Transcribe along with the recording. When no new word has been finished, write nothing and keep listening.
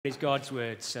Is God's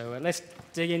word. So let's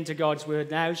dig into God's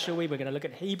word now, shall we? We're going to look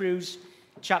at Hebrews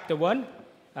chapter 1.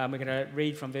 We're going to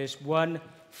read from verse 1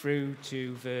 through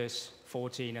to verse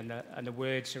 14, and the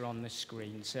words are on the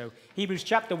screen. So Hebrews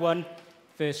chapter 1,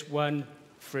 verse 1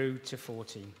 through to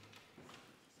 14.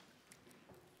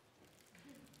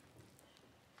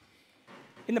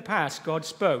 In the past, God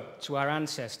spoke to our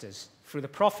ancestors through the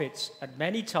prophets at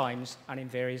many times and in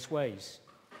various ways.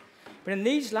 But in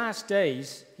these last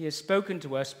days, he has spoken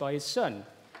to us by his Son,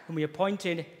 whom he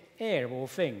appointed heir of all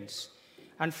things,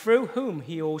 and through whom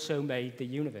he also made the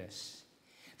universe.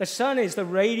 The Son is the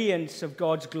radiance of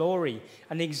God's glory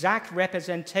and the exact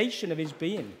representation of his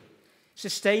being,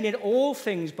 sustaining all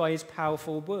things by his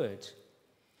powerful word.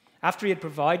 After he had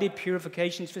provided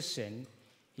purifications for sin,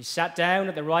 he sat down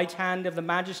at the right hand of the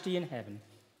Majesty in heaven.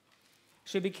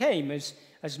 So he became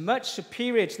as much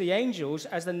superior to the angels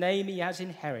as the name he has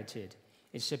inherited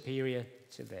is superior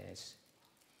to theirs.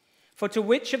 For to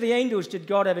which of the angels did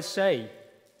God ever say,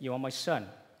 "You are my son,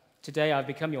 today I have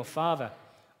become your father"?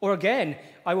 Or again,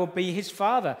 "I will be his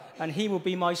father, and he will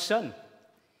be my son"?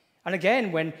 And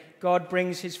again, when God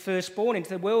brings his firstborn into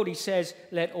the world, he says,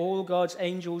 "Let all God's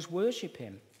angels worship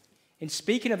him." In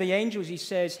speaking of the angels, he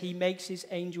says, "He makes his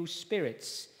angels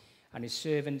spirits and his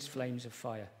servants flames of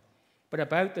fire." But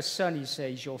about the Son, he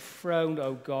says, "Your throne,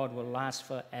 O God, will last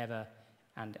forever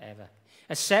and ever.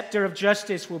 A scepter of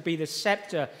justice will be the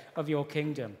scepter of your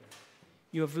kingdom.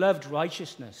 You have loved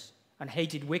righteousness and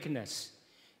hated wickedness.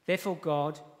 Therefore,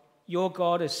 God, your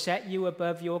God, has set you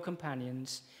above your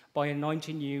companions by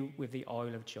anointing you with the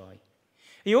oil of joy."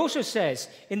 He also says,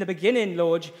 "In the beginning,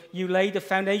 Lord, you laid the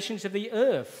foundations of the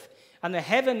earth, and the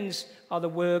heavens are the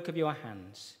work of your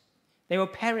hands. They will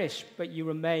perish, but you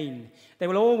remain. They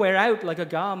will all wear out like a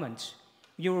garment.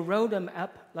 You will roll them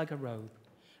up like a robe.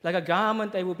 Like a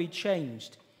garment, they will be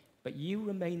changed, but you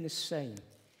remain the same,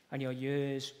 and your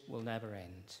years will never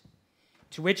end."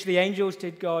 To which the angels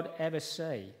did God ever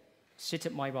say, "Sit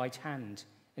at my right hand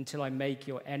until I make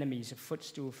your enemies a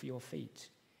footstool for your feet"?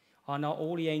 Are not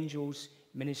all the angels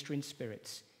ministering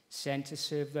spirits sent to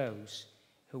serve those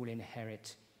who will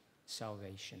inherit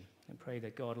salvation? And pray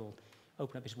that God will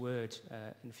open up his word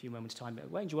in a few moments' time.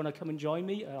 Wayne, do you want to come and join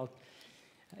me?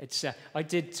 I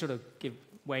did sort of give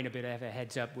Wayne a bit of a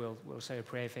heads up. We'll say a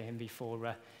prayer for him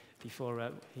before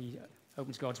he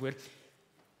opens God's word.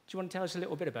 Do you want to tell us a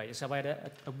little bit about yourself? I had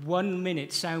a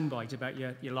 1-minute soundbite about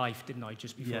your life, didn't I,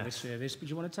 just before the service? But do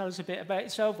you want to tell us a bit about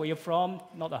yourself, where you're from?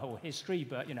 Not the whole history,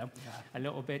 but, a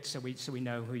little bit so we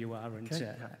know who you are and a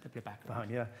bit of background. Fine,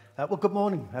 yeah. Well, good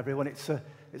morning, everyone. It's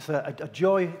a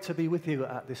joy to be with you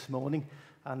this morning,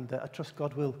 and I trust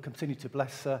God will continue to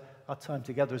bless our time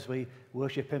together as we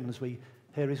worship him, as we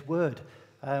hear his word.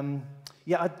 I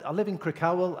live in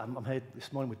Crickhowell. I'm here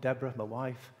this morning with Deborah, my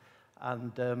wife,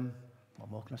 and what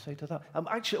more can I say to that? I've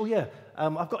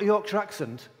got a Yorkshire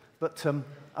accent, but I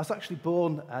was actually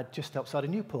born just outside of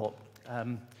Newport.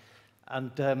 I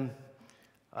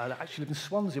actually lived in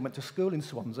Swansea, went to school in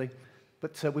Swansea,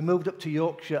 but we moved up to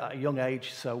Yorkshire at a young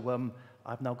age, so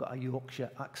I've now got a Yorkshire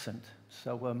accent.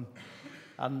 I've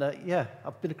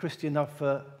been a Christian now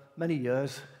for many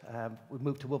years. We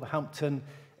moved to Wolverhampton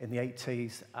in the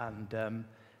 80s, and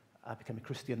I became a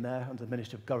Christian there under the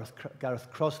ministry of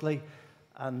Gareth Crosley.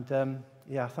 And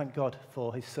I thank God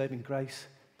for his saving grace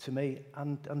to me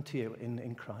and to you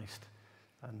in Christ.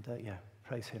 And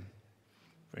praise him.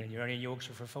 Brilliant. You're only in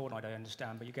Yorkshire for a fortnight, I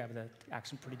understand, but you gathered the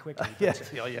accent pretty quickly.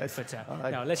 Yes.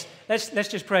 Right. No, let's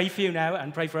just pray for you now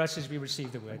and pray for us as we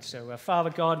receive the word. So, Father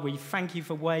God, we thank you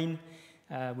for Wayne.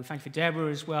 We thank you for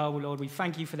Deborah as well, Lord. We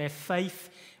thank you for their faith.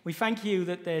 We thank you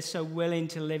that they're so willing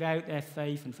to live out their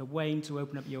faith, and for Wayne to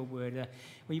open up your word.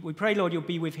 We pray, Lord, you'll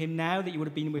be with him now, that you would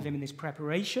have been with him in this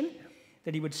preparation,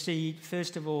 that he would see,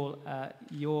 first of all,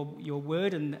 your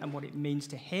word and what it means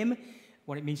to him,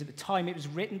 what it means at the time it was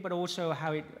written, but also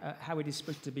how it is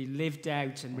supposed to be lived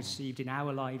out and received in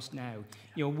our lives now.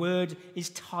 Your word is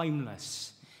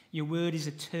timeless. Your word is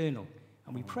eternal.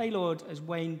 And we pray, Lord, as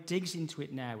Wayne digs into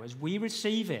it now, as we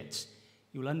receive it,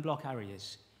 you'll unblock our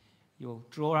ears. You'll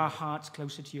draw our hearts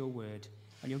closer to your word,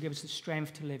 and you'll give us the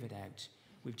strength to live it out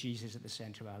with Jesus at the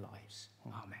center of our lives.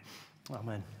 Amen.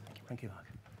 Amen. Thank you, Mark.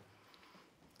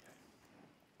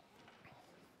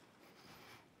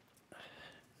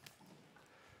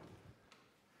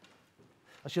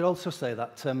 I should also say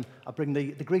that I bring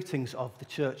the greetings of the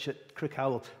church at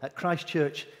Crickhowell, at Christ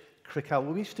Church,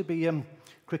 Crickhowell. We used to be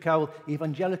Crickhowell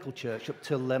Evangelical Church up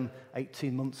till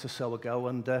 18 months or so ago,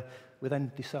 and we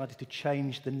then decided to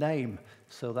change the name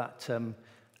so that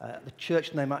the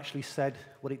church name actually said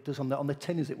what it does on the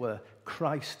tin, as it were,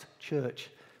 Christ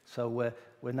Church. So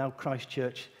we're now Christ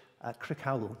Church at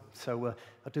Crickhowell. So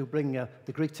I do bring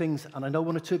the greetings, and I know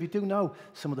one or two of you do know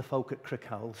some of the folk at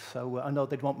Crickhowell, so I know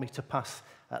they'd want me to pass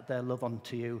their love on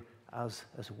to you as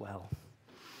well.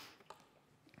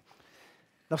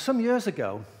 Now, some years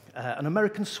ago, an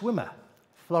American swimmer,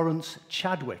 Florence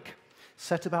Chadwick,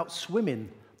 set about swimming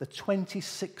the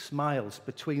 26 miles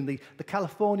between the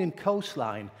Californian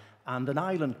coastline and an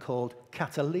island called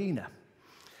Catalina.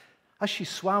 As she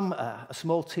swam, a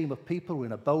small team of people were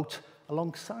in a boat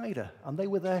alongside her, and they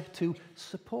were there to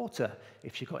support her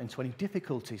if she got into any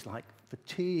difficulties like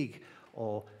fatigue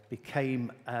or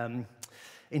became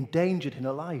endangered in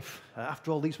her life.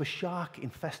 After all, these were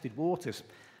shark-infested waters,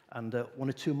 and one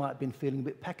or two might have been feeling a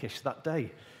bit peckish that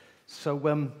day. So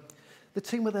the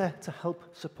team were there to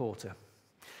help support her.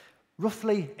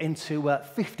 Roughly into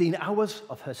 15 hours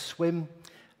of her swim,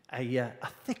 a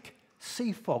thick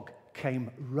sea fog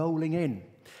came rolling in,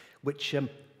 which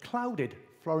clouded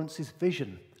Florence's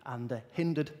vision and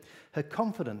hindered her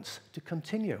confidence to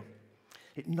continue.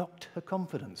 It knocked her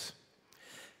confidence.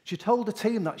 She told the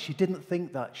team that she didn't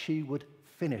think that she would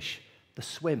finish the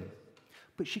swim,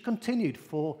 but she continued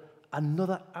for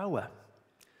another hour.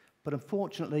 But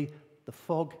unfortunately, the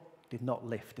fog did not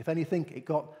lift. If anything, it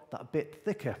got that bit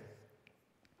thicker.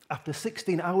 After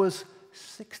 16 hours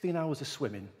of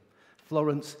swimming,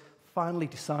 Florence finally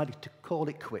decided to call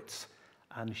it quits,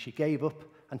 and she gave up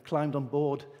and climbed on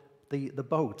board the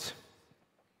boat.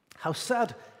 How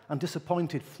sad and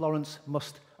disappointed Florence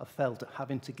must have felt at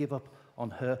having to give up on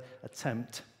her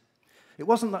attempt. It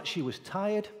wasn't that she was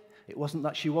tired, it wasn't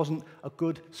that she wasn't a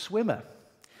good swimmer.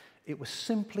 It was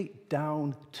simply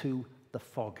down to the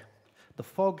fog. The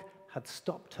fog had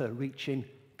stopped her reaching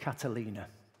Catalina.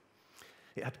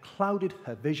 It had clouded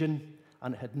her vision,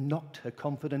 and it had knocked her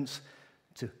confidence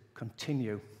to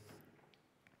continue.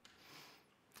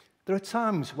 There are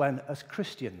times when, as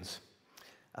Christians,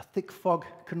 a thick fog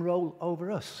can roll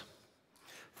over us.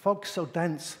 Fog so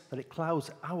dense that it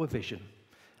clouds our vision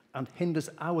and hinders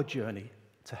our journey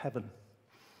to heaven.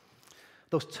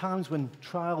 Those times when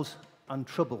trials and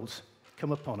troubles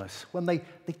come upon us, when they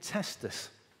test us,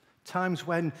 times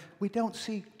when we don't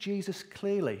see Jesus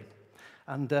clearly,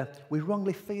 and we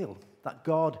wrongly feel that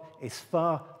God is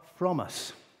far from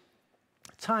us.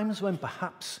 Times when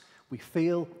perhaps we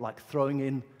feel like throwing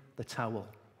in the towel.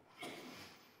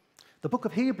 The book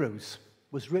of Hebrews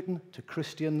was written to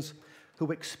Christians who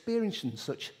were experiencing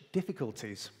such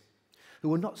difficulties, who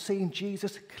were not seeing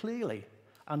Jesus clearly,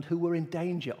 and who were in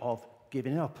danger of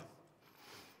giving up.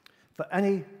 For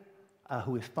any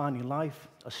who is finding life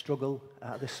a struggle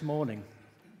this morning,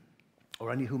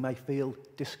 or any who may feel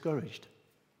discouraged,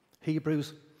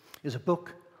 Hebrews is a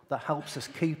book that helps us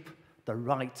keep the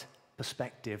right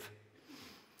perspective.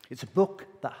 It's a book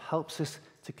that helps us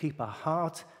to keep our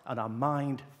heart and our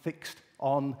mind fixed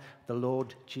on the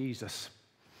Lord Jesus.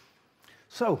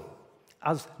 So,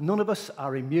 as none of us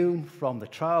are immune from the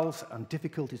trials and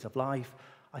difficulties of life,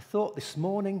 I thought this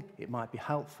morning it might be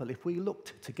helpful if we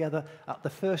looked together at the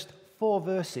first 4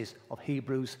 verses of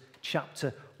Hebrews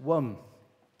chapter 1.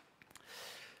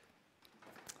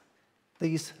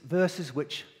 These verses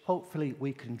which hopefully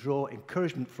we can draw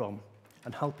encouragement from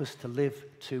and help us to live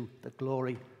to the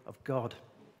glory of God.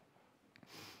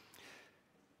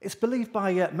 It's believed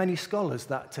by many scholars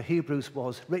that Hebrews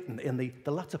was written in the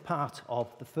latter part of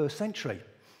the 1st century,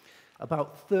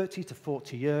 about 30 to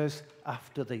 40 years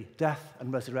after the death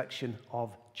and resurrection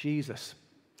of Jesus.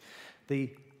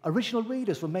 The original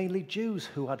readers were mainly Jews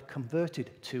who had converted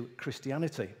to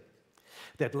Christianity.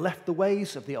 They had left the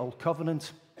ways of the old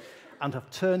covenant and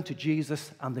have turned to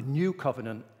Jesus and the new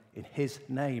covenant in his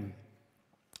name.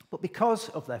 But because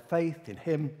of their faith in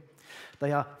him,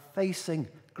 they are facing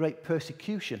great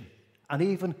persecution and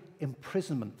even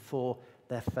imprisonment for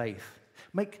their faith.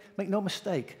 Make no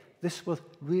mistake, this were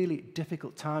really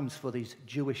difficult times for these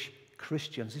Jewish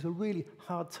Christians. These were really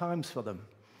hard times for them.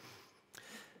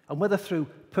 And whether through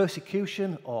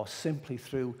persecution or simply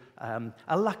through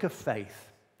a lack of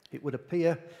faith, it would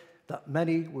appear that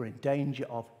many were in danger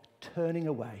of turning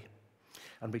away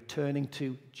and returning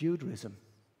to Judaism.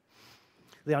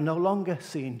 They are no longer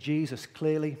seeing Jesus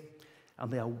clearly,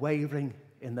 and they are wavering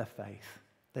in their faith.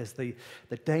 There's the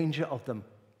danger of them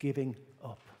giving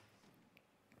up.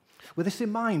 With this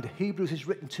in mind, Hebrews is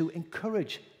written to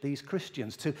encourage these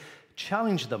Christians, to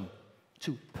challenge them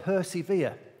to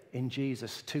persevere in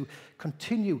Jesus, to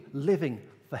continue living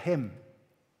for him,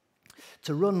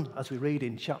 to run, as we read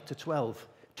in chapter 12,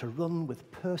 to run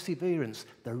with perseverance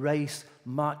the race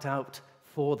marked out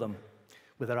for them,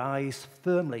 with their eyes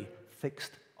firmly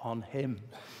fixed on him.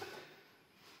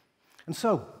 And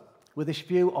so, With this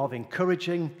view of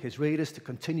encouraging his readers to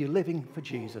continue living for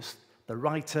Jesus, the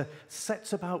writer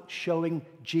sets about showing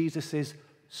Jesus'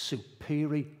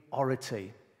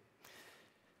 superiority.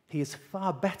 He is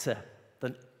far better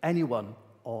than anyone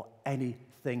or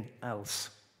anything else.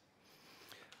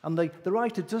 And the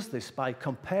writer does this by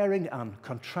comparing and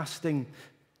contrasting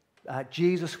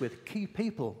Jesus with key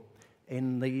people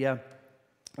in the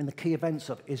key events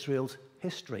of Israel's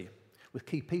history, with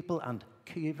key people and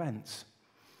key events.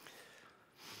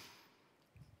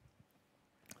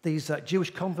 These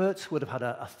Jewish converts would have had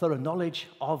a thorough knowledge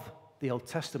of the Old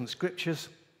Testament scriptures.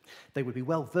 They would be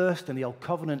well versed in the Old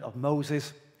Covenant of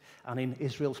Moses and in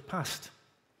Israel's past.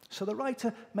 So the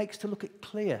writer makes to look it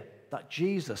clear that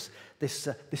Jesus, this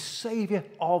Saviour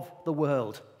of the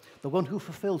world, the one who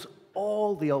fulfills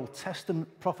all the Old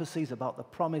Testament prophecies about the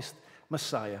promised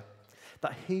Messiah,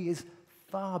 that he is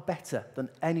far better than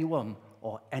anyone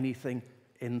or anything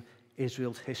in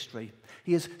Israel's history.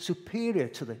 He is superior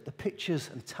to the pictures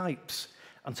and types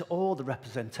and to all the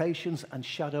representations and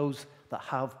shadows that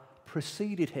have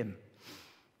preceded him.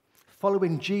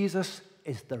 Following Jesus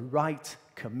is the right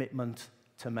commitment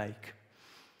to make.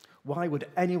 Why would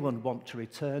anyone want to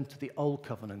return to the old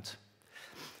covenant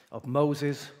of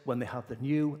Moses when they have the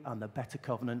new and the better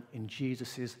covenant in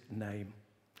Jesus' name?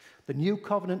 The new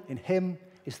covenant in him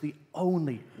is the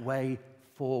only way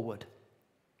forward.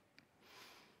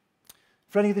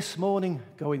 For any this morning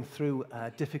going through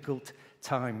difficult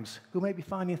times, who may be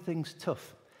finding things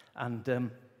tough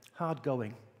and hard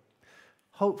going,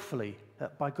 hopefully,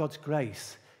 by God's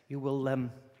grace, you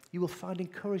will find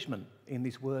encouragement in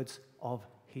these words of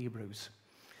Hebrews.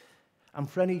 And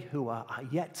for any who are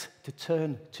yet to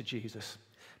turn to Jesus,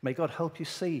 may God help you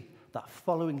see that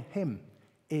following him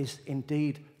is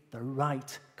indeed the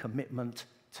right commitment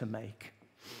to make.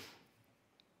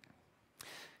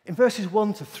 In verses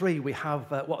 1 to 3, we have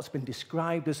what's been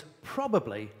described as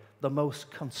probably the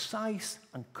most concise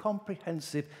and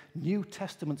comprehensive New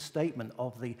Testament statement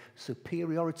of the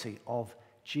superiority of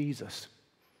Jesus.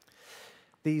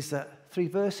 These 3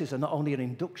 verses are not only an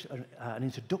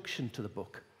introduction to the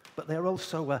book, but they're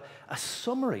also a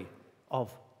summary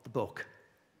of the book.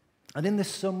 And in this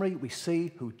summary, we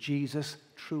see who Jesus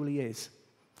truly is.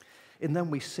 In them,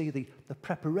 we see the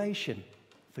preparation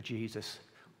for Jesus.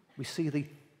 We see the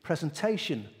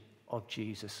presentation of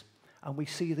Jesus, and we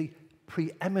see the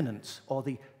preeminence or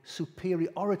the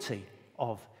superiority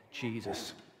of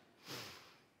Jesus.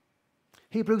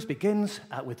 Hebrews begins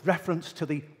with reference to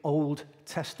the Old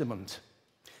Testament.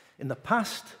 In the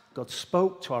past, God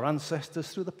spoke to our ancestors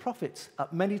through the prophets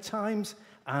at many times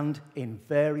and in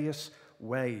various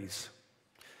ways.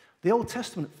 The Old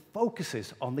Testament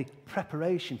focuses on the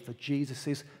preparation for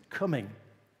Jesus' coming.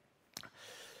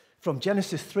 From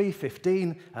Genesis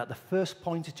 3:15, the first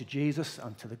pointed to Jesus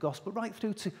and to the gospel, right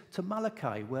through to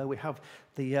Malachi, where we have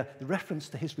the reference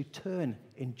to his return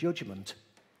in judgment.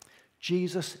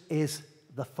 Jesus is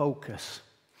the focus.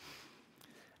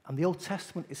 And the Old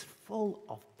Testament is full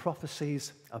of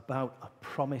prophecies about a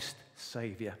promised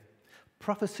Saviour.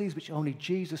 Prophecies which only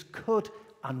Jesus could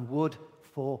and would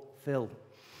fulfill.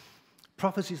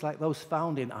 Prophecies like those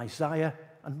found in Isaiah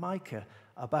and Micah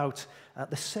about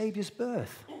the Saviour's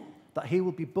birth, that he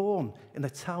will be born in the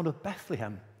town of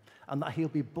Bethlehem, and that he'll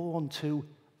be born to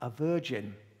a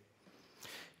virgin.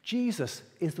 Jesus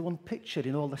is the one pictured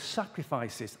in all the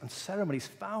sacrifices and ceremonies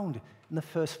found in the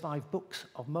first 5 books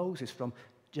of Moses, from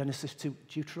Genesis to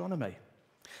Deuteronomy.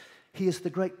 He is the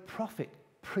great prophet,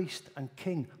 priest, and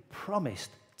king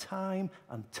promised time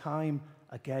and time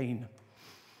again.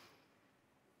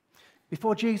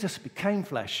 Before Jesus became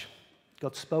flesh,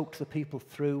 God spoke to the people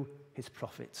through his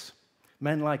prophets.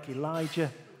 Men like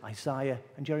Elijah, Isaiah,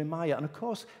 and Jeremiah. And of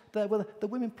course, there were the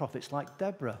women prophets like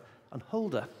Deborah and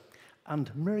Huldah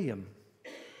and Miriam.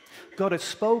 God had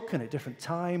spoken at different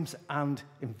times and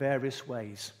in various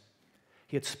ways.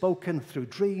 He had spoken through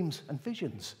dreams and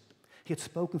visions. He had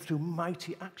spoken through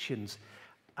mighty actions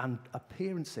and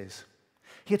appearances.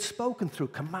 He had spoken through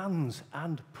commands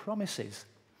and promises.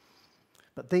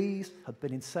 But these had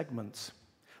been in segments,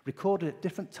 recorded at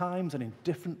different times and in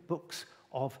different books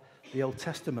of the Old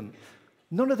Testament.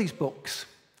 None of these books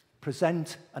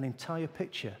present an entire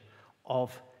picture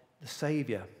of the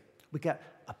Saviour. We get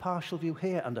a partial view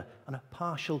here and a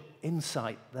partial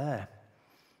insight there.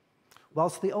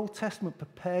 Whilst the Old Testament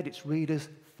prepared its readers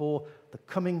for the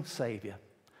coming Saviour,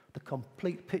 the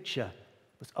complete picture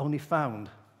was only found,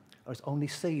 or is only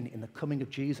seen in the coming of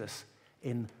Jesus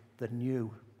in the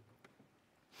New.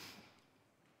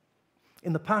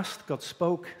 In the past, God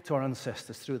spoke to our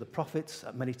ancestors through the prophets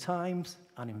at many times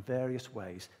and in various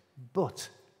ways. But,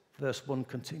 verse 1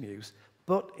 continues,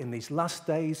 But in these last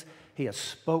days, he has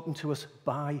spoken to us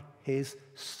by his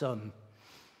Son.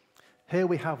 Here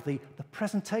we have the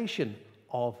presentation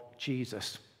of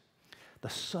Jesus, the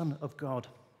Son of God.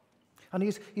 And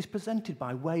he's presented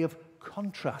by way of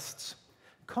contrasts.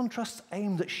 Contrasts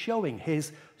aimed at showing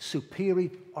his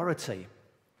superiority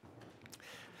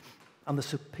and the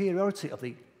superiority of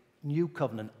the new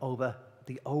covenant over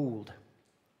the old.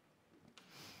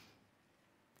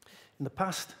 In the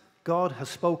past, God has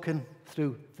spoken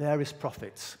through various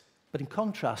prophets, but in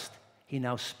contrast, he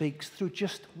now speaks through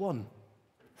just one,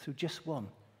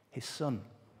 his Son.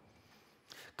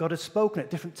 God has spoken at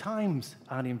different times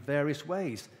and in various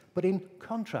ways, but in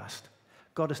contrast,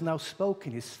 God has now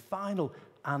spoken his final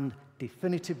and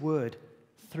definitive word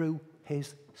through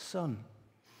his Son.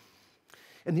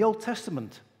 In the Old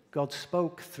Testament, God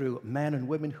spoke through men and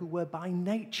women who were by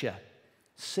nature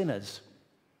sinners.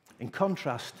 In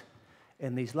contrast,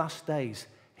 in these last days,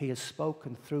 he has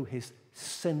spoken through his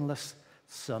sinless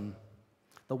Son,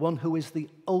 the one who is the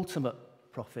ultimate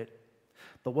prophet,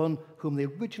 the one whom the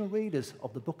original readers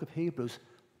of the book of Hebrews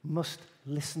must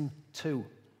listen to,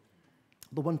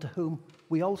 the one to whom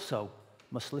we also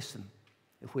must listen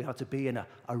if we are to be in a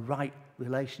right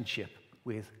relationship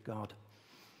with God.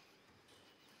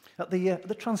 At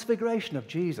the transfiguration of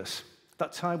Jesus,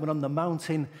 that time when on the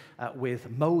mountain with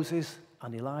Moses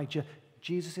and Elijah,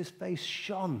 Jesus' face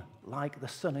shone like the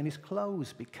sun and his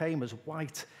clothes became as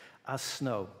white as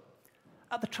snow.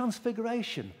 At the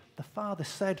transfiguration, the Father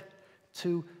said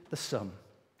to the Son,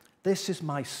 "This is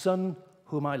my Son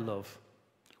whom I love.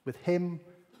 With him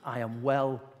I am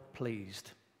well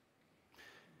pleased."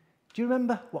 Do you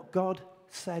remember what God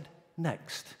said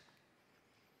next?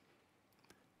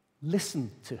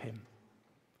 Listen to him.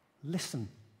 Listen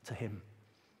to him.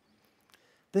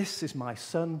 "This is my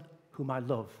Son whom I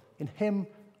love. In him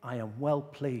I am well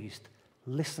pleased.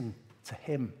 Listen to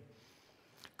him."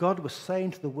 God was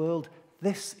saying to the world,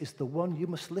 this is the one you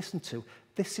must listen to.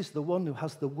 This is the one who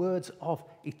has the words of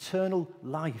eternal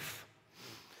life.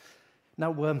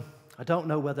 Now, I don't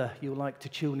know whether you like to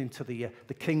tune into the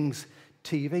King's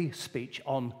TV speech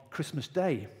on Christmas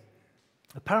Day.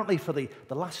 Apparently, for the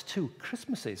last two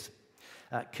Christmases,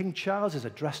 King Charles's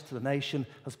address to the nation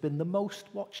has been the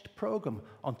most watched program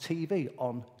on TV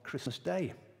on Christmas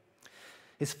Day.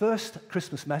 His first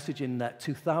Christmas message in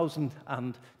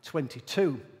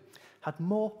 2022 had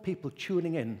more people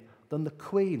tuning in than the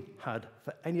Queen had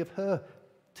for any of her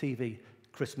TV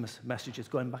Christmas messages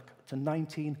going back to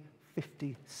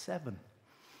 1957.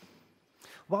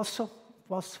 Whilst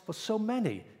for so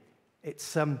many,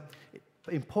 it's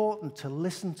important to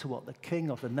listen to what the King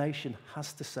of the nation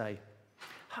has to say,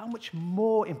 how much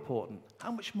more important,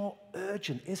 how much more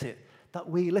urgent is it that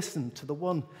we listen to the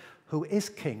one who is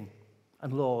King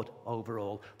and Lord over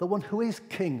all, the one who is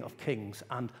King of kings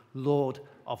and Lord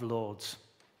of lords,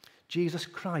 Jesus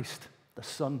Christ, the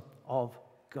Son of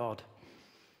God?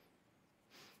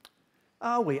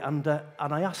 Are we, and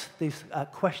I ask these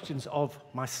questions of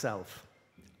myself,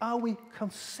 are we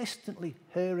consistently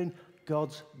hearing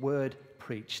God's word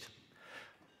preached?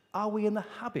 Are we in the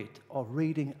habit of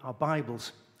reading our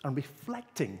Bibles and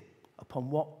reflecting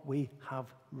upon what we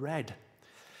have read?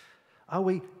 Are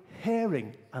we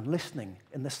hearing and listening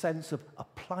in the sense of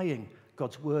applying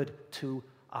God's word to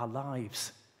our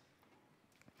lives?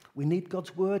 We need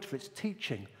God's word for its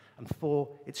teaching and for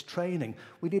its training.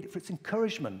 We need it for its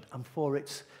encouragement and for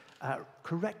its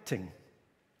correcting.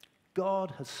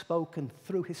 God has spoken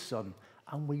through his Son,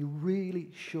 and we really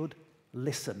should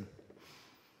listen.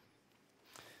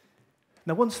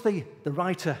 Now, once the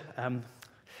writer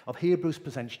of Hebrews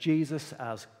presents Jesus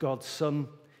as God's Son,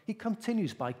 he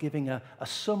continues by giving a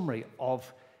summary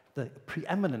of the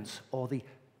preeminence or the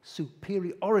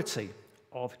superiority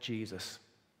of Jesus.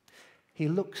 He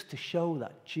looks to show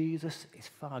that Jesus is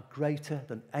far greater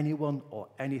than anyone or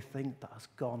anything that has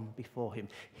gone before him.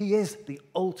 He is the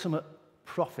ultimate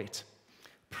prophet,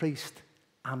 priest,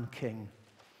 and king.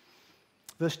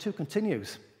 Verse 2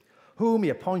 continues, "Whom he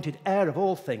appointed heir of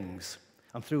all things,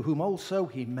 and through whom also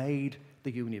he made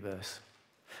the universe.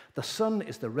 The Son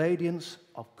is the radiance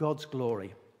of God's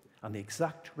glory and the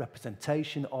exact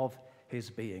representation of his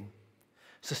being,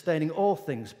 sustaining all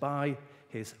things by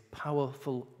his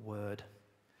powerful word."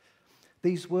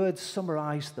 These words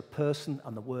summarize the person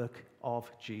and the work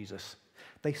of Jesus.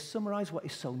 They summarize what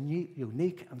is so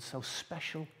unique and so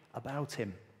special about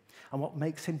him and what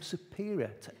makes him superior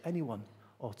to anyone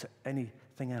or to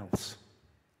anything else.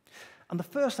 And the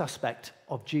first aspect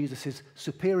of Jesus'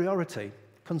 superiority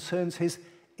concerns his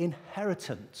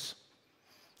inheritance.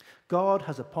 God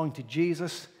has appointed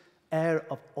Jesus heir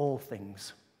of all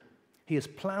things. He has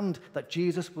planned that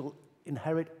Jesus will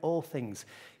inherit all things.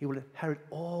 He will inherit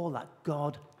all that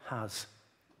God has.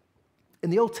 In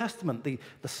the Old Testament, the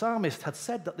psalmist had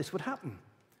said that this would happen.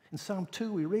 In Psalm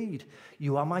 2 we read,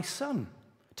 "You are my son.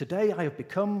 Today I have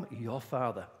become your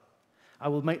father. I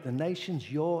will make the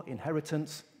nations your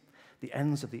inheritance, the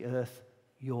ends of the earth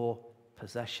your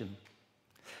possession."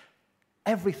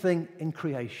 Everything in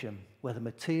creation, whether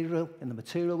material in the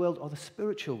material world or the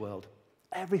spiritual world,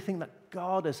 everything that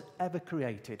God has ever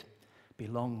created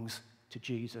belongs to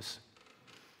Jesus.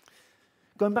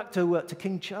 Going back to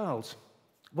King Charles,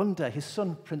 one day his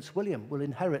son Prince William will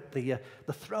inherit the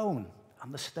throne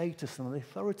and the status and the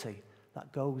authority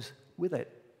that goes with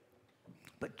it.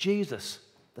 But Jesus,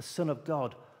 the Son of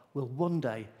God, will one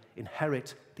day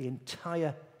inherit the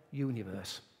entire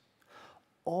universe.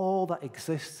 All that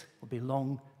exists will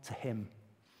belong to him.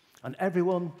 And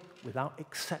everyone, without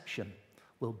exception,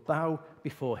 will bow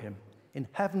before him in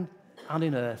heaven and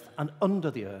in earth and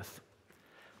under the earth.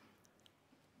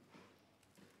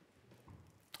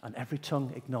 And every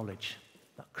tongue acknowledge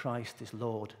that Christ is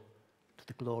Lord, to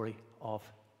the glory of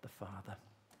the Father.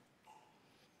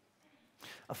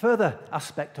 A further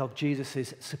aspect of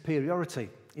Jesus' superiority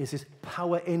is his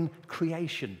power in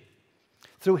creation.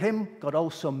 Through him, God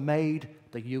also made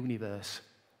the universe.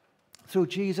 Through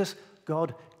Jesus,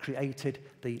 God created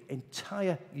the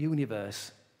entire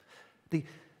universe. The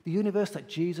universe that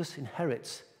Jesus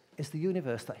inherits is the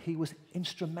universe that he was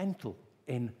instrumental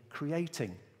in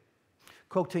creating.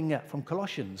 Quoting from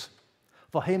Colossians,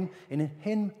 "For him, in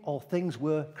him all things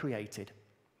were created.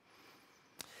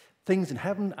 Things in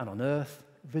heaven and on earth,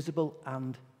 visible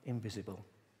and invisible.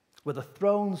 Whether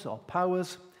thrones or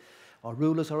powers or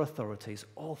rulers or authorities,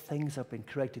 all things have been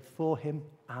created for him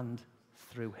and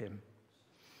through him."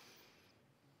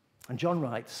 And John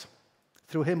writes,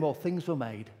 "Through him all things were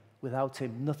made. Without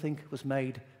him nothing was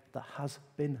made that has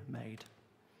been made."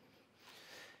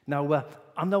 Now,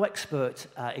 I'm no expert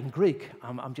in Greek.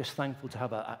 I'm just thankful to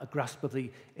have a grasp of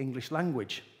the English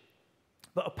language.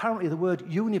 But apparently the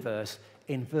word universe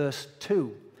in verse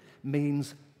 2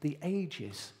 means the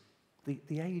ages.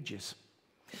 The ages.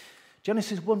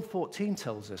 Genesis 1:14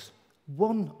 tells us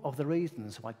one of the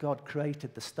reasons why God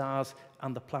created the stars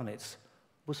and the planets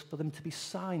was for them to be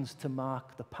signs to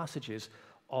mark the passages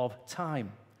of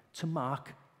time, to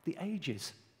mark the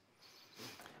ages.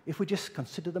 If we just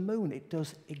consider the moon, it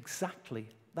does exactly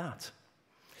that.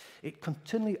 It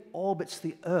continually orbits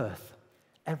the earth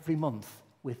every month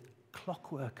with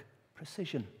clockwork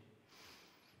precision.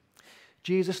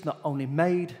 Jesus not only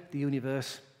made the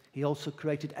universe, he also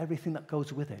created everything that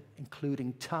goes with it,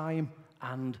 including time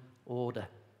and order.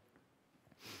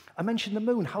 I mentioned the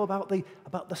moon. How about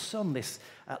the sun, this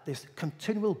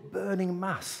continual burning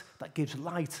mass that gives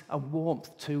light and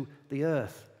warmth to the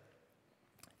earth?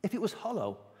 If it was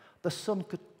hollow, the sun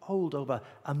could hold over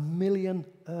 1 million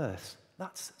Earths.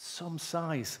 That's some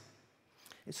size.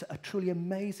 It's a truly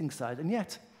amazing size. And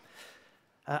yet,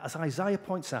 as Isaiah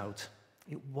points out,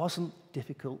 it wasn't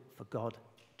difficult for God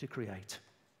to create.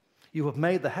 "You have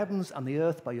made the heavens and the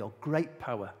earth by your great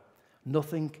power.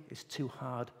 Nothing is too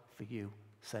hard for you,"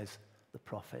 says the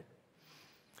prophet.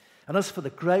 And as for the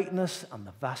greatness and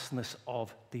the vastness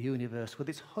of the universe, with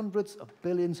its hundreds of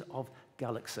billions of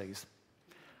galaxies,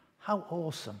 how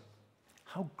awesome,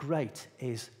 how great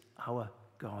is our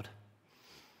God.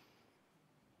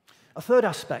 A third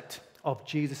aspect of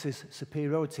Jesus'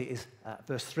 superiority is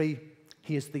verse 3.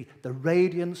 He is the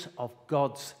radiance of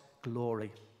God's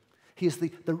glory. He is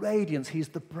the radiance, he is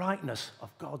the brightness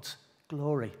of God's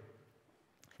glory.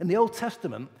 In the Old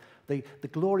Testament, the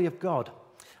glory of God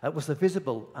was the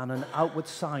visible and an outward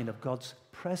sign of God's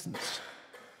presence.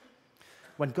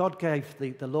 When God gave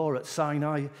the law at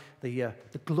Sinai, the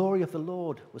glory of the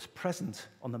Lord was present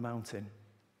on the mountain.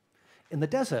 In the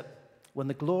desert, when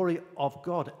the glory of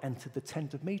God entered the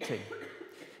tent of meeting,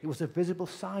 it was a visible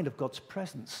sign of God's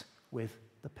presence with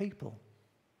the people.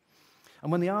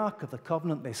 And when the Ark of the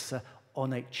Covenant, this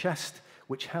ornate chest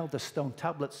which held the stone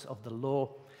tablets of the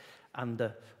law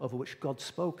and over which God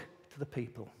spoke to the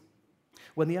people,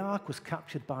 when the Ark was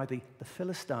captured by the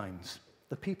Philistines,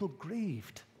 the people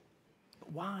grieved.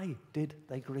 But why did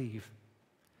they grieve?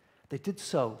 They did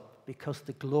so because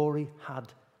the glory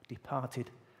had departed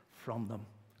from them.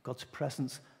 God's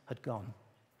presence had gone.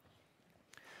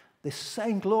 This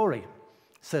same glory,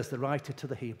 says the writer to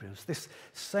the Hebrews, this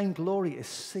same glory is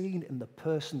seen in the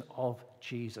person of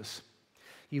Jesus.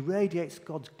 He radiates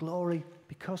God's glory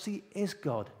because he is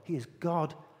God. He is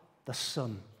God the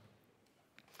Son.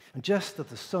 And just as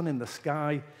the sun in the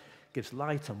sky gives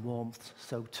light and warmth,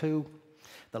 so too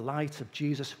the light of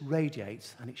Jesus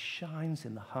radiates and it shines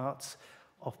in the hearts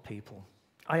of people.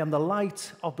 I am the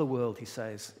light of the world, he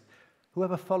says.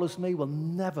 Whoever follows me will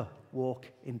never walk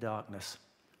in darkness,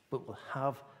 but will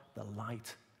have the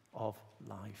light of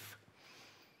life.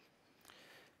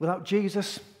 Without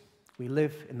Jesus, we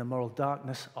live in the moral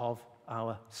darkness of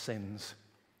our sins,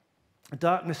 a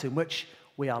darkness in which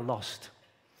we are lost,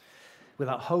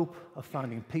 without hope of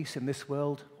finding peace in this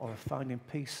world or of finding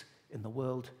peace in the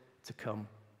world to come.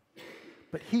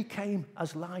 But he came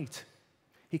as light.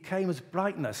 He came as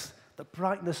brightness, the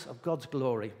brightness of God's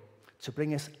glory, to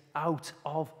bring us out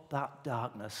of that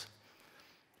darkness.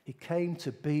 He came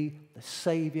to be the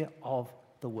Saviour of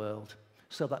the world,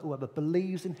 so that whoever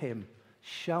believes in him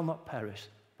shall not perish,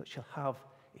 but shall have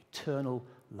eternal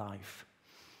life.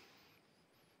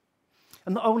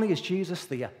 And not only is Jesus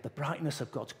the brightness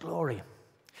of God's glory,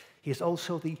 he is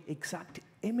also the exact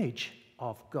image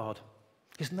of God.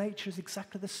 His nature is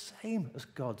exactly the same as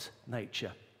God's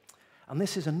nature. And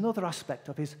this is another aspect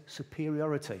of his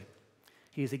superiority.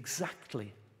 He is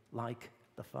exactly like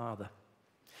the Father.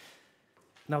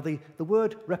 Now, the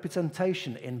word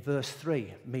representation in verse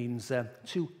 3 means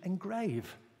to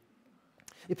engrave.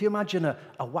 If you imagine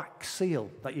a wax seal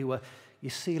that you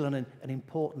seal an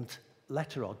important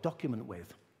letter or document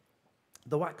with,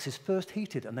 the wax is first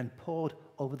heated and then poured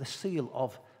over the seal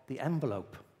of the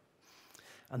envelope.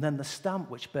 And then the stamp,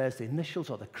 which bears the initials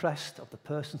or the crest of the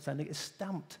person sending it, is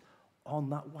stamped on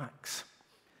that wax.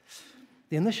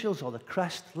 The initials or the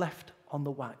crest left on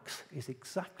the wax is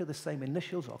exactly the same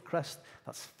initials or crest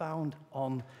that's found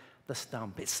on the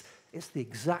stamp. It's the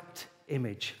exact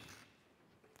image.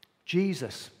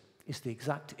 Jesus is the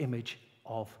exact image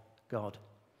of God.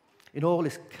 In all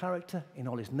his character, in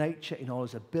all his nature, in all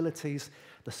his abilities,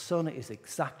 the Son is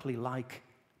exactly like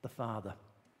the Father.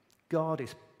 God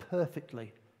is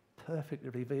perfectly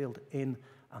revealed in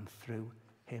and through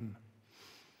him.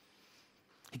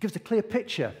 He gives a clear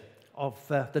picture of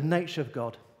the nature of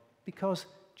God because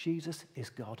Jesus is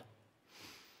God.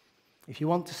 If you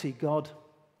want to see God,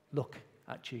 look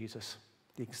at Jesus,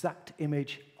 the exact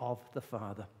image of the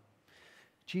Father.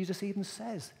 Jesus even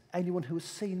says, anyone who has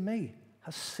seen me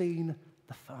has seen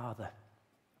the Father.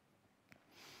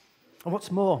 And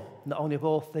what's more, not only have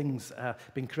all things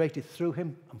been created through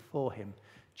him and for him,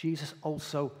 Jesus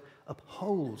also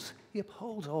upholds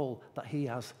all that he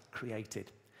has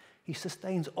created. He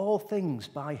sustains all things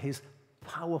by his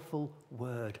powerful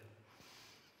word.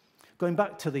 Going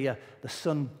back to the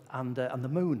sun and the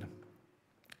moon,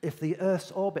 if the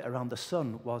Earth's orbit around the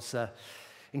sun was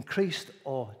increased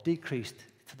or decreased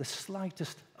to the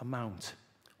slightest amount,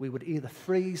 we would either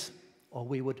freeze or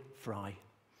we would fry.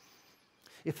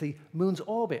 If the moon's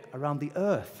orbit around the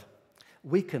Earth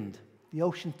weakened, the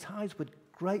ocean tides would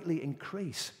greatly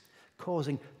increase,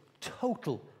 causing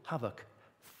total havoc,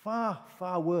 far,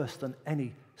 far worse than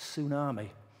any tsunami.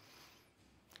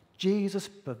 Jesus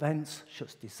prevents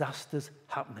such disasters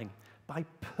happening by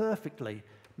perfectly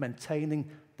maintaining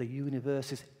the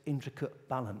universe's intricate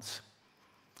balance.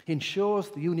 He ensures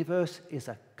the universe is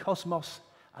a cosmos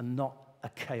and not a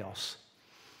chaos.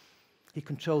 He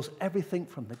controls everything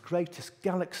from the greatest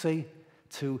galaxy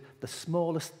to the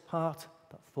smallest part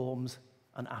that forms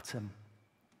an atom.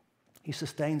 He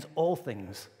sustains all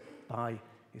things by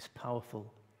his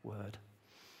powerful word.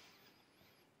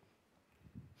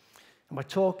 And by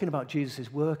talking about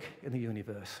Jesus' work in the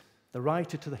universe, the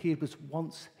writer to the Hebrews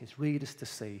wants his readers to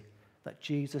see that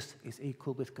Jesus is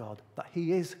equal with God, that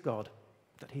he is God,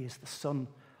 that he is the Son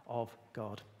of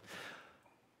God.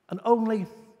 And only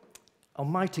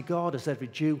Almighty God, as every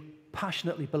Jew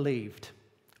passionately believed,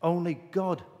 only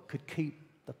God could keep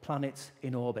the planets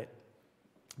in orbit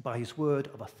by his word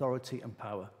of authority and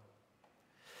power.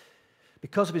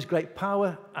 Because of his great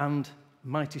power and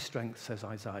mighty strength, says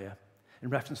Isaiah, in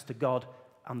reference to God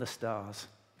and the stars.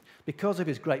 Because of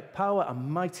his great power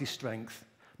and mighty strength,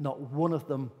 not one of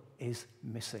them is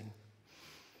missing.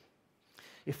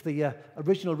 If the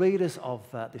original readers of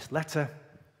this letter,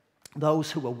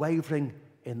 those who were wavering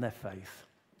in their faith,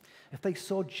 if they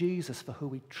saw Jesus for who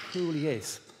he truly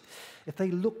is, if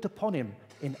they looked upon him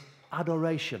in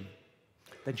adoration,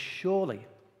 then surely,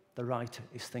 the writer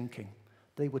is thinking,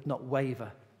 they would not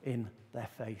waver in their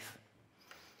faith.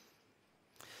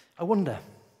 I wonder,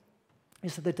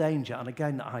 is there the danger, and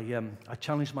again I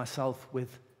challenge myself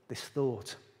with this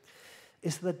thought,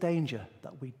 is there the danger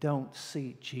that we don't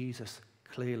see Jesus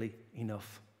clearly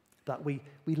enough, that we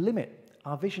limit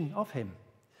our vision of him,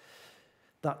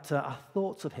 that our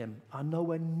thoughts of him are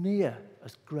nowhere near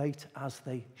as great as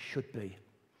they should be?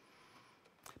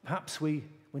 Perhaps we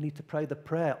need to pray the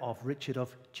prayer of Richard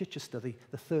of Chichester, the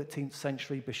 13th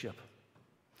century bishop.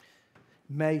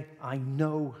 May I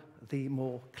know thee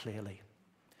more clearly.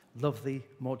 love thee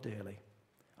more dearly,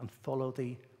 and follow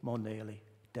thee more nearly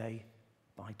day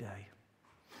by day.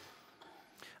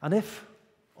 And if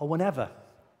or whenever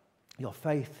your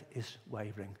faith is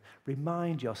wavering,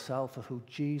 remind yourself of who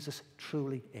Jesus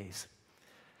truly is.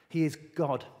 He is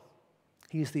God.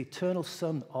 He is the eternal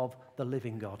Son of the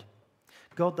living God.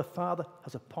 God the Father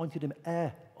has appointed him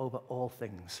heir over all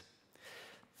things.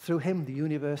 Through him the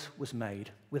universe was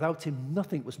made. Without him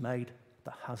nothing was made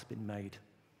that has been made.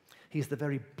 He is the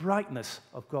very brightness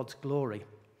of God's glory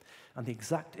and the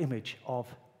exact image of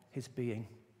his being.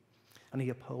 And he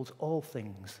upholds all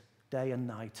things day and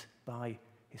night by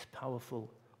his powerful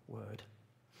word.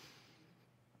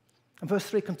 And verse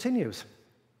 3 continues.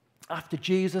 After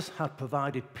Jesus had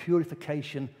provided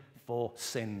purification for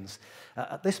sins.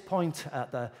 At this point,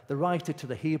 the writer to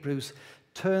the Hebrews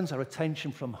turns our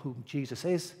attention from whom Jesus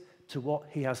is to what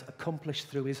he has accomplished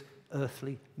through his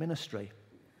earthly ministry.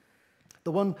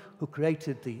 The one who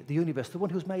created the universe, the one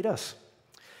who's made us,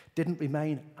 didn't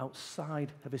remain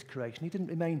outside of his creation. He didn't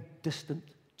remain distant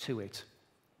to it.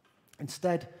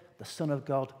 Instead, the Son of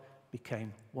God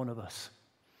became one of us.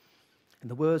 In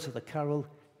the words of the carol,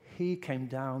 he came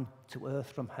down to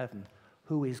earth from heaven,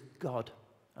 who is God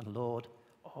and Lord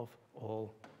of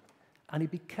all. And he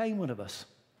became one of us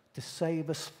to save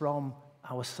us from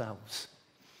ourselves.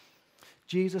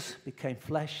 Jesus became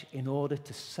flesh in order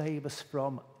to save us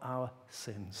from our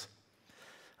sins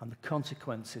and the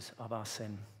consequences of our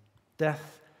sin,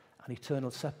 death and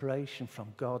eternal separation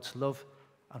from God's love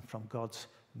and from God's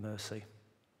mercy.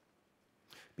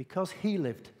 Because he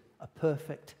lived a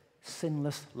perfect,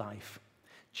 sinless life,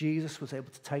 Jesus was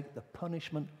able to take the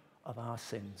punishment of our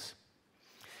sins.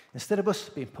 Instead of us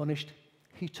being punished,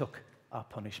 he took our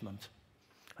punishment.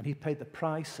 And he paid the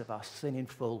price of our sin in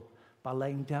full by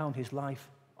laying down his life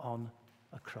on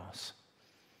a cross.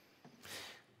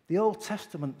 The Old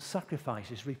Testament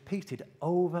sacrifices repeated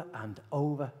over and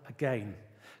over again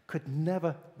could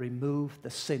never remove the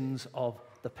sins of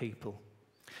the people.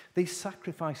 These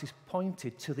sacrifices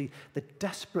pointed to the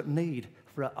desperate need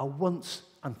for a once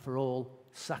and for all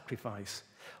sacrifice,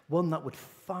 one that would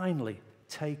finally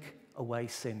take away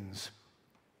sins.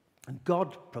 And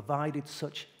God provided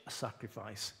such a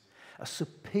sacrifice, a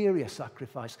superior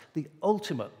sacrifice, the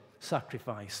ultimate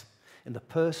sacrifice in the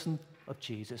person of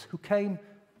Jesus, who came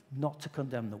not to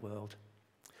condemn the world,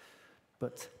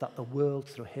 but that the world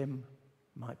through him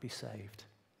might be saved.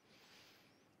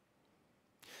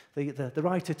 The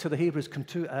writer to the Hebrews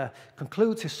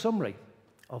concludes his summary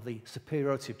of the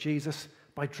superiority of Jesus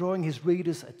by drawing his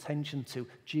readers' attention to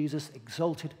Jesus'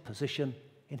 exalted position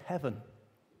in heaven.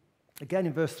 Again,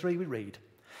 in verse 3 we read,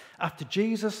 after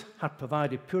Jesus had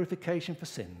provided purification for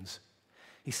sins,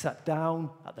 he sat down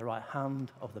at the right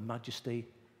hand of the Majesty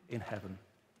in heaven.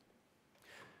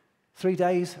 3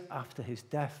 days after his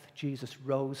death, Jesus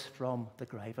rose from the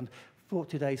grave, and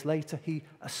 40 days later, he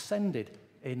ascended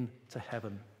into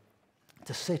heaven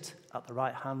to sit at the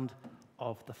right hand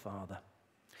of the Father,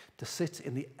 to sit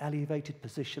in the elevated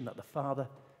position that the Father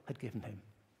had given him,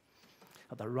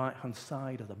 at the right-hand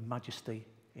side of the Majesty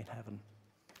in heaven.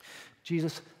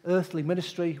 Jesus' earthly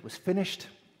ministry was finished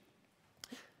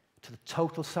to the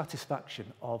total satisfaction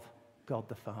of God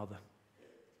the Father.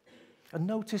 And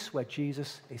notice where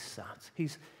Jesus is sat.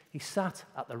 He's sat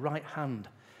at the right hand,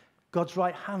 God's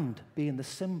right hand being the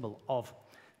symbol of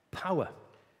power,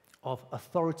 of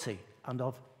authority, and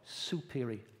of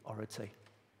superiority.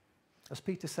 As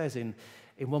Peter says in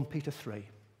 1 Peter 3,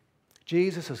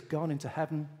 Jesus has gone into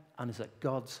heaven and is at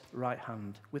God's right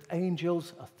hand, with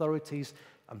angels, authorities,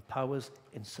 and powers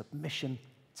in submission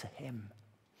to him.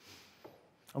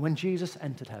 And when Jesus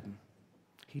entered heaven,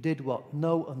 he did what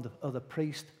no other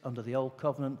priest under the old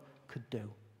covenant could do.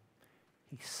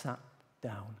 He sat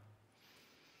down.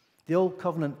 The old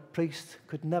covenant priests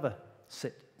could never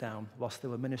sit down whilst they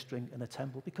were ministering in a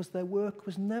temple because their work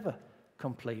was never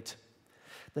complete.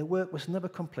 Their work was never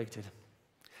completed.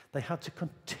 They had to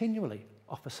continually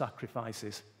offer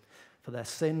sacrifices for their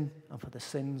sin and for the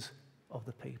sins of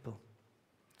the people.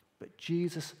 But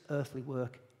Jesus' earthly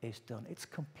work is done. It's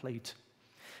complete.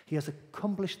 He has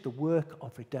accomplished the work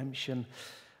of redemption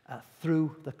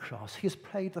through the cross. He has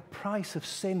paid the price of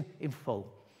sin in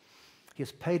full. He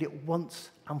has paid it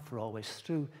once and for always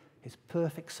through his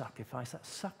perfect sacrifice, that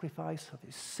sacrifice of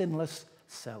his sinless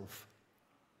self.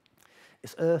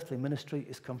 His earthly ministry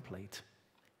is complete.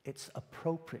 It's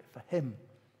appropriate for him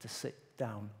to sit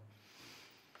down.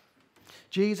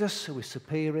 Jesus, who is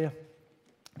superior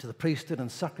to the priesthood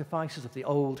and sacrifices of the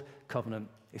old covenant,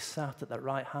 is sat at the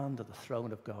right hand of the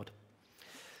throne of God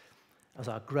as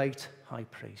our great high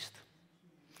priest,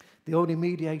 the only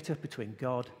mediator between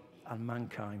God and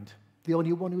mankind. the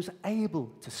only one who's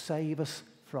able to save us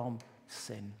from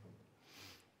sin.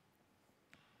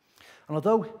 And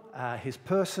although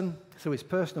through his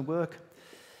personal work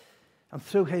and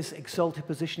through his exalted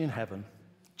position in heaven,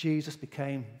 Jesus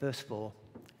became, verse 4,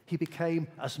 he became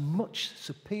as much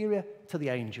superior to the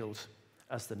angels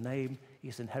as the name he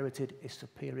has inherited is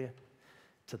superior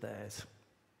to theirs.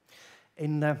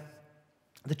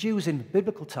 The Jews in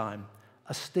biblical time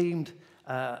esteemed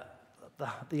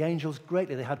the angels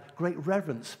greatly. They had great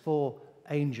reverence for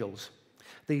angels,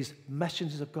 these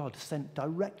messengers of God sent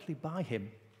directly by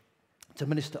him to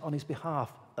minister on his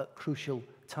behalf at crucial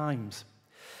times.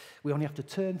 We only have to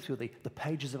turn through the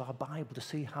pages of our Bible to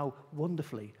see how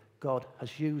wonderfully God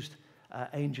has used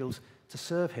angels to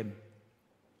serve him.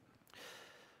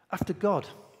 After God,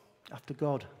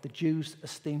 the Jews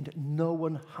esteemed no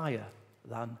one higher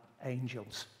than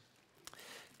angels.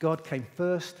 God came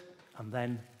first and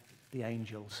then the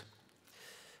angels.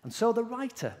 And so the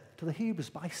writer to the Hebrews,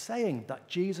 by saying that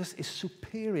Jesus is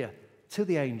superior to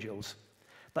the angels,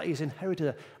 that he's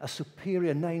inherited a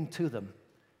superior name to them,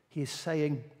 he is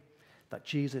saying that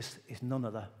Jesus is none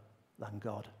other than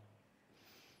God.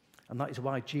 And that is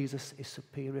why Jesus is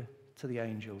superior to the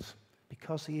angels,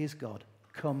 because he is God,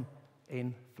 come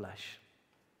in flesh.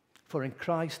 For in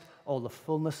Christ all the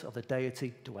fullness of the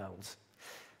deity dwells,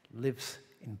 lives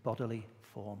in bodily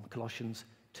form. Colossians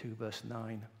 2 verse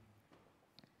 9.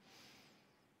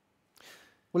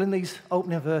 Well, in these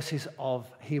opening verses of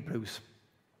Hebrews,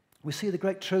 we see the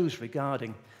great truths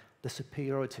regarding the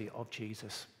superiority of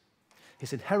Jesus.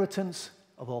 His inheritance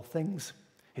of all things,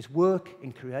 his work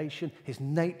in creation, his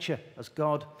nature as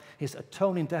God, his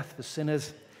atoning death for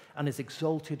sinners, and his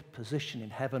exalted position in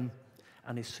heaven,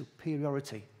 and his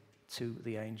superiority to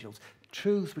the angels.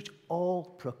 Truths which all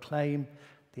proclaim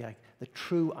the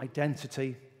true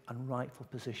identity and rightful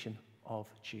position of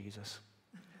Jesus.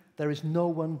 There is no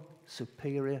one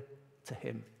superior to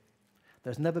him.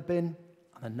 There's never been,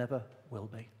 and there never will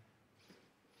be.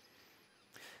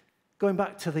 Going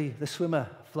back to the swimmer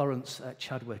Florence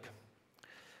Chadwick,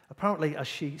 apparently as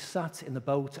she sat in the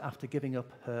boat after giving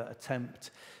up her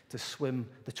attempt to swim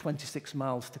the 26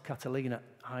 miles to Catalina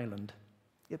Island,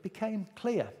 it became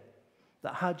clear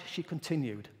that had she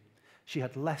continued, she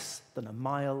had less than a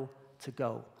mile to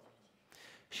go.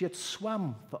 She had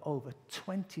swam for over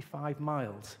 25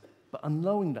 miles, but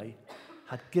unknowingly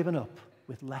had given up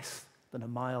with less than a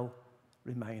mile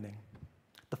remaining.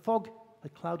 The fog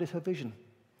had clouded her vision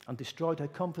and destroyed her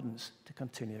confidence to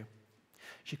continue.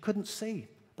 She couldn't see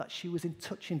that she was in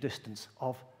touching distance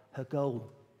of her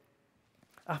goal.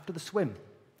 After the swim,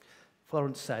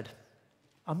 Florence said,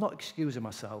 "I'm not excusing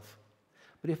myself,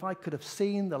 but if I could have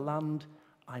seen the land,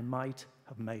 I might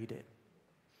have made it."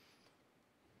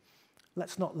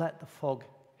 Let's not let the fog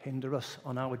hinder us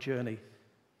on our journey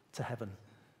to heaven.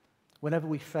 Whenever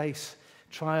we face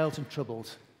trials and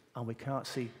troubles and we can't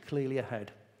see clearly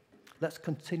ahead, let's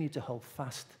continue to hold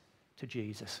fast to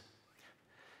Jesus,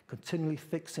 continually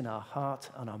fixing our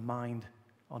heart and our mind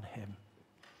on him,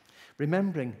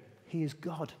 remembering he is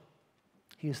God,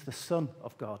 he is the Son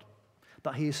of God,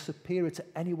 that he is superior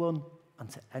to anyone and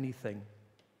to anything.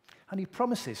 And he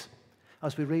promises,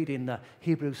 as we read in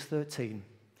Hebrews 13,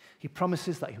 he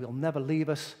promises that he will never leave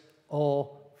us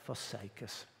or forsake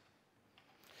us.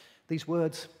 These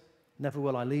words, "Never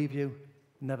will I leave you,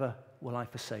 never will I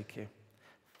forsake you,"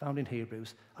 found in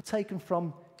Hebrews, are taken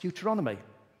from Deuteronomy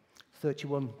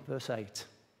 31 verse 8.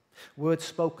 Words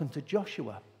spoken to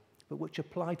Joshua, but which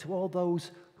apply to all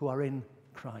those who are in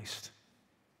Christ.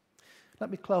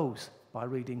 Let me close by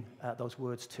reading those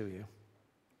words to you.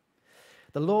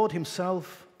 "The Lord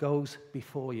himself goes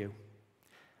before you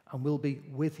and will be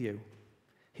with you.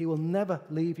 He will never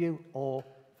leave you or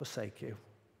forsake you.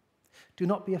 Do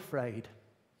not be afraid.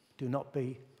 Do not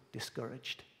be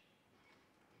discouraged."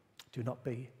 Do not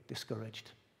be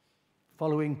discouraged.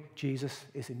 Following Jesus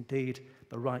is indeed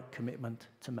the right commitment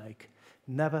to make.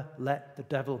 Never let the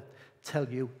devil tell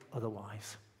you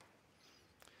otherwise.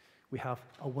 We have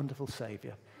a wonderful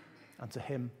Savior, and to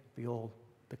him be all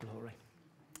the glory.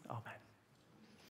 Amen.